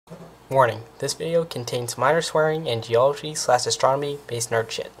Warning, this video contains minor swearing and geology/astronomy based nerd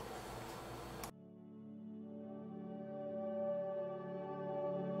shit.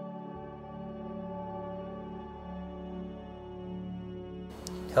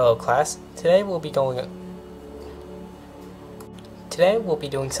 Hello class, today we'll be doing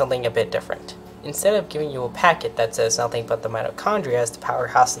something a bit different. Instead of giving you a packet that says nothing but the mitochondria is the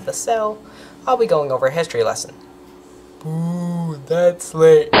powerhouse of the cell, I'll be going over a history lesson. Boo, that's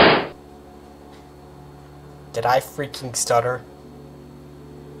late. Did I freaking stutter?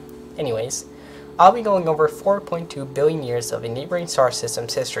 Anyways, I'll be going over 4.2 billion years of a neighboring star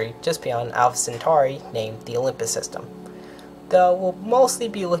system's history just beyond Alpha Centauri named the Olympus system. Though we'll mostly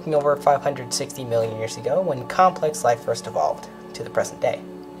be looking over 560 million years ago when complex life first evolved to the present day.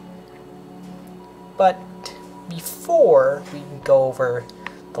 But before we go over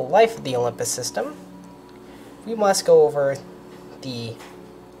the life of the Olympus system, we must go over the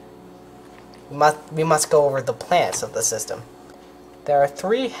planets of the system. There are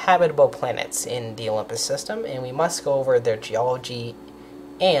 3 habitable planets in the Olympus system, and we must go over their geology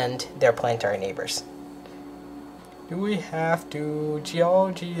and their planetary neighbors. Do we have to?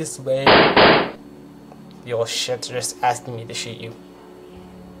 Geology is late. The old shits are just asking me to shoot you.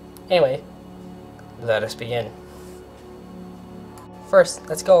 Anyway, let us begin. First,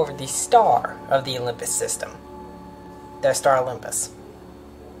 let's go over the star of the Olympus system. Their star Olympus.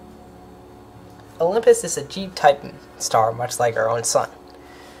 Olympus is a G-type star much like our own sun.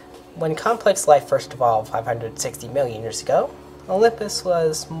 When complex life first evolved 560 million years ago, Olympus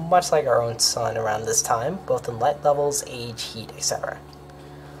was much like our own sun around this time, both in light levels, age, heat, etc.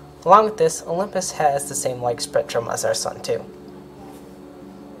 Along with this, Olympus has the same light spectrum as our sun too.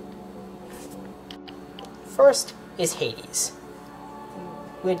 First is Hades,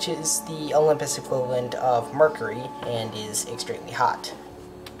 which is the Olympus equivalent of Mercury and is extremely hot.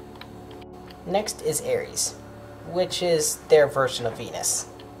 Next is Aries, which is their version of Venus.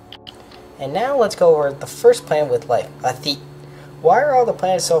 And now let's go over the first planet with life, Athena. Why are all the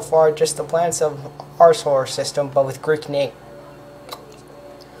planets so far just the planets of our solar system, but with Greek name?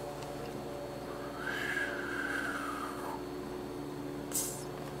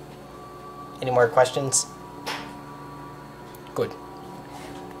 Any more questions? Good.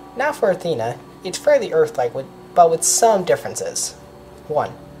 Now for Athena, it's fairly Earth-like, but with some differences.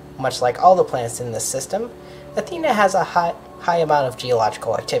 1. Much like all the planets in this system, Athena has a high amount of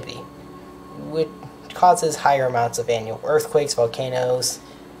geological activity, which causes higher amounts of annual earthquakes, volcanoes,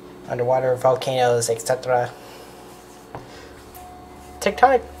 underwater volcanoes, etc.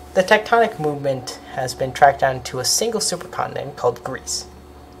 The tectonic movement has been tracked down to a single supercontinent called Greece,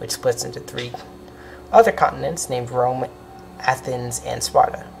 which splits into 3 other continents named Rome, Athens, and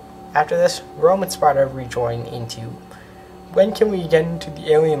Sparta. After this, Rome and Sparta rejoin into when can we get into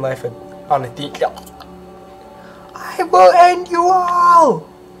the alien life on Athena? I will end you all!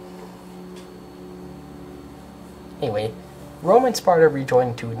 Anyway, Rome and Sparta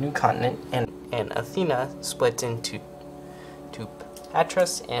rejoin to a new continent, and Athena splits into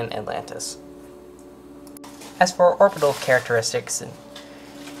Patras and Atlantis. As for orbital characteristics,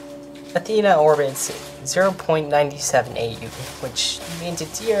 Athena orbits 0.97 AU, which means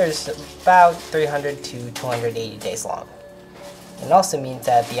its year is about 300 to 280 days long. It also means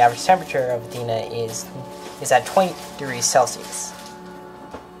that the average temperature of Athena is at 20 degrees Celsius.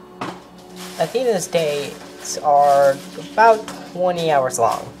 Athena's days are about 20 hours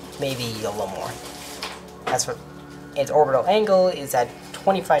long, maybe a little more. As for its orbital angle is at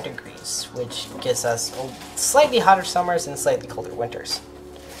 25 degrees, which gives us slightly hotter summers and slightly colder winters.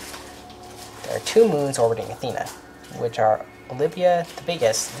 There are 2 moons orbiting Athena, which are Olivia, the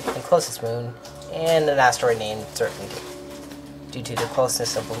biggest and closest moon, and an asteroid named Certainty. Due to the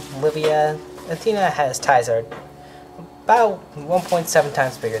closeness of Olivia, Athena has tides that are about 1.7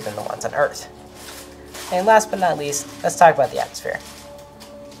 times bigger than the ones on Earth. And last but not least, let's talk about the atmosphere.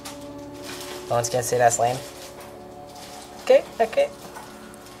 No one's gonna say that's lame? Okay.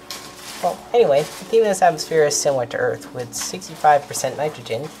 Well, anyway, Athena's atmosphere is similar to Earth, with 65%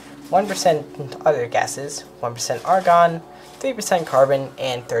 nitrogen, 1% other gases, 1% argon, 3% carbon,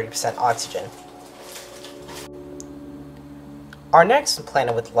 and 30% oxygen. Our next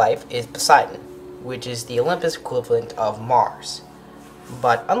planet with life is Poseidon, which is the Olympus equivalent of Mars.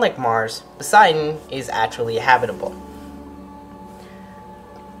 But unlike Mars, Poseidon is actually habitable.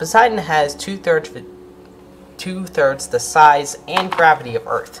 Poseidon has two-thirds the size and gravity of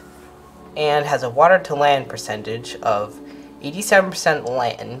Earth, and has a water-to-land percentage of 87%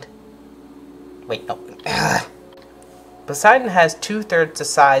 land. Wait, no. Poseidon has 2/3 the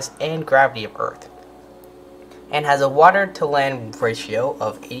size and gravity of Earth, and has a water-to-land ratio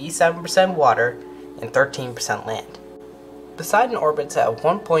of 87% water and 13% land. Poseidon orbits at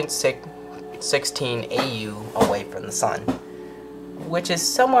 1.16 AU away from the Sun, which is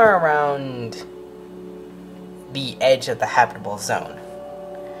somewhere around the edge of the habitable zone.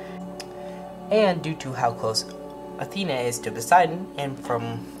 And due to how close Athena is to Poseidon, and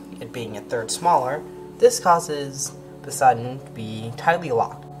from it being a third smaller, this causes Poseidon to be tightly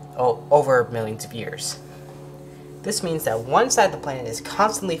locked over millions of years. This means that one side of the planet is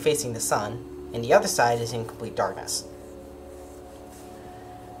constantly facing the Sun, and the other side is in complete darkness.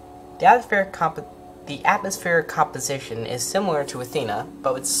 The atmospheric composition is similar to Athena,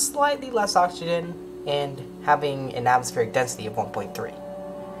 but with slightly less oxygen and having an atmospheric density of 1.3.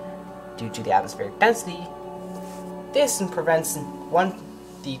 Due to the atmospheric density, this prevents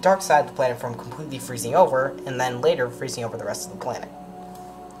the dark side of the planet from completely freezing over, and then later freezing over the rest of the planet.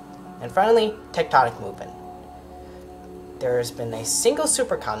 And finally, tectonic movement. There has been a single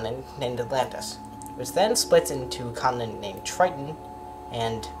supercontinent named Atlantis, which then splits into a continent named Triton,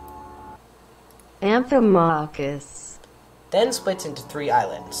 and Amphimachus. Then splits into 3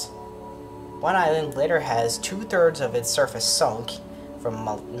 islands. One island later has 2/3 of its surface sunk from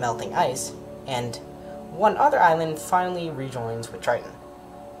melting ice, and one other island finally rejoins with Triton.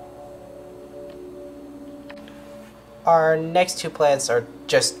 Our next 2 planets are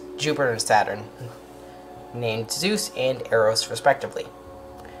just Jupiter and Saturn, named Zeus and Eros respectively.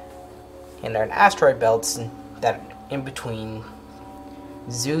 And they're in asteroid belts that are in between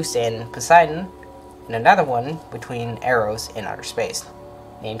Zeus and Poseidon, and another one between Eros and outer space,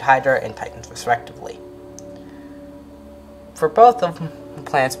 named Hydra and Titan respectively. For both of the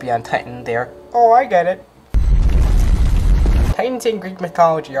planets beyond Titan, they are, oh, I get it. Titans in Greek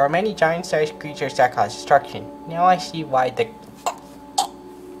mythology are many giant-sized creatures that cause destruction. Now I see why the...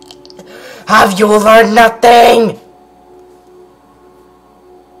 Have you learned nothing?!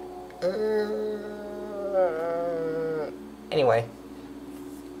 Anyway.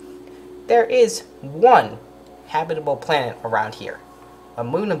 There is one habitable planet around here. A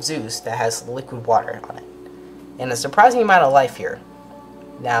moon of Zeus that has liquid water on it. And a surprising amount of life here.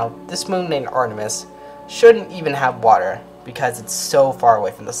 Now, this moon named Artemis shouldn't even have water, because it's so far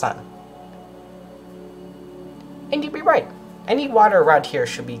away from the Sun. And you'd be right. Any water around here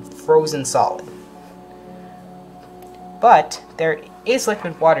should be frozen solid. But there is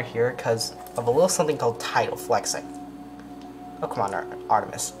liquid water here because of a little something called tidal flexing. Oh, come on,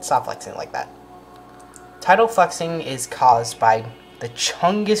 Artemis. Stop flexing like that. Tidal flexing is caused by the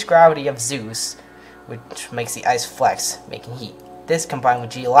Chungus gravity of Zeus, which makes the ice flex, making heat. This, combined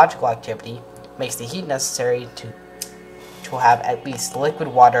with geological activity, makes the heat necessary to have at least liquid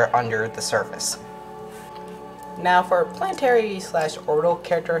water under the surface. Now for planetary/orbital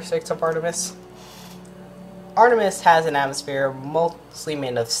characteristics of Artemis. Artemis has an atmosphere mostly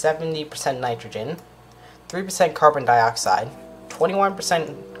made of 70% nitrogen, 3% carbon dioxide,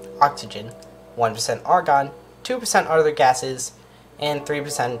 21% oxygen, 1% argon, 2% other gases, and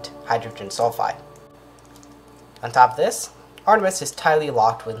 3% hydrogen sulfide. On top of this, Artemis is tightly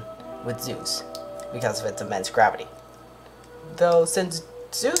locked with Zeus because of its immense gravity. Though, since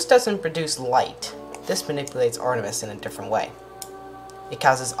Zeus doesn't produce light, this manipulates Artemis in a different way. It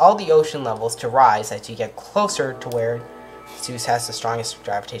causes all the ocean levels to rise as you get closer to where Zeus has the strongest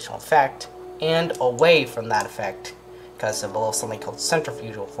gravitational effect, and away from that effect because of a little something called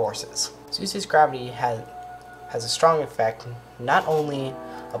centrifugal forces. Zeus's gravity has a strong effect not only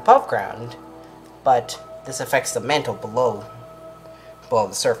above ground, but this affects the mantle below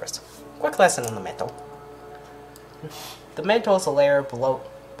the surface. Quick lesson on the mantle. The mantle is a layer below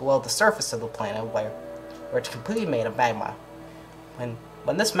the surface of the planet where it's completely made of magma.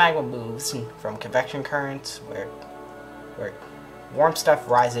 When this magma moves from convection currents, where warm stuff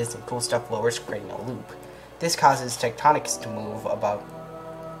rises and cool stuff lowers, creating a loop, this causes tectonics to move above.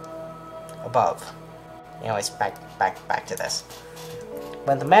 Anyways, back to this.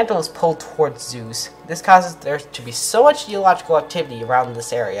 When the mantle is pulled towards Zeus, this causes there to be so much geological activity around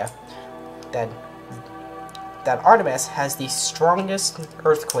this area that Artemis has the strongest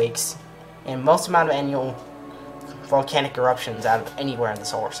earthquakes and most amount of annual volcanic eruptions out of anywhere in the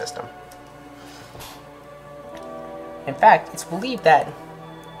solar system. In fact, it's believed that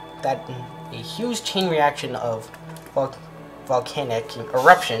a huge chain reaction of volcanic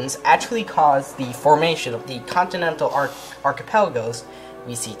eruptions actually caused the formation of the continental archipelagos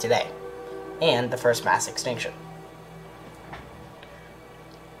we see today, and the first mass extinction.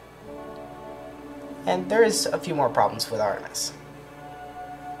 And there is a few more problems with Artemis.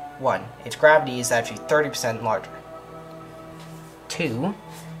 1. Its gravity is actually 30% larger. 2.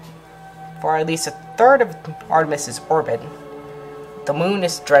 For at least third of Artemis's orbit, the moon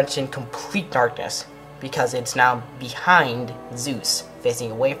is drenched in complete darkness because it's now behind Zeus,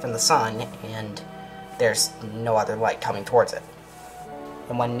 facing away from the sun, and there's no other light coming towards it.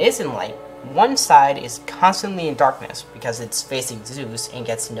 And when it is in light, one side is constantly in darkness because it's facing Zeus and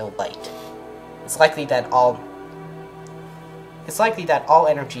gets no light. It's likely that all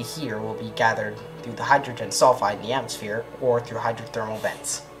energy here will be gathered through the hydrogen sulfide in the atmosphere or through hydrothermal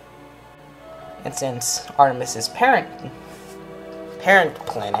vents. And since Artemis's parent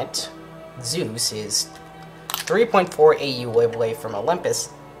planet, Zeus, is 3.4 AU away from Olympus,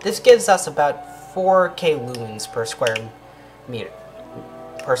 this gives us about 4k lumens per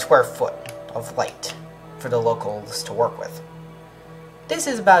square foot of light for the locals to work with. This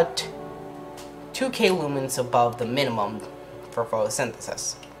is about 2k lumens above the minimum for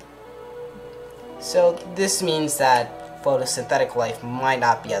photosynthesis. So this means that photosynthetic life might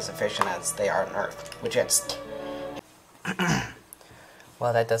not be as efficient as they are on Earth, which is...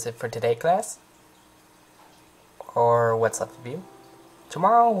 Well, that does it for today, class. Or what's left of you.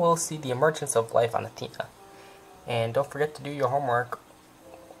 Tomorrow we'll see the emergence of life on Athena. And don't forget to do your homework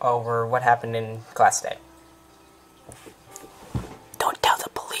over what happened in class today. Don't tell the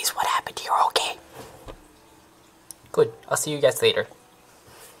police what happened to your okay? Good. I'll see you guys later.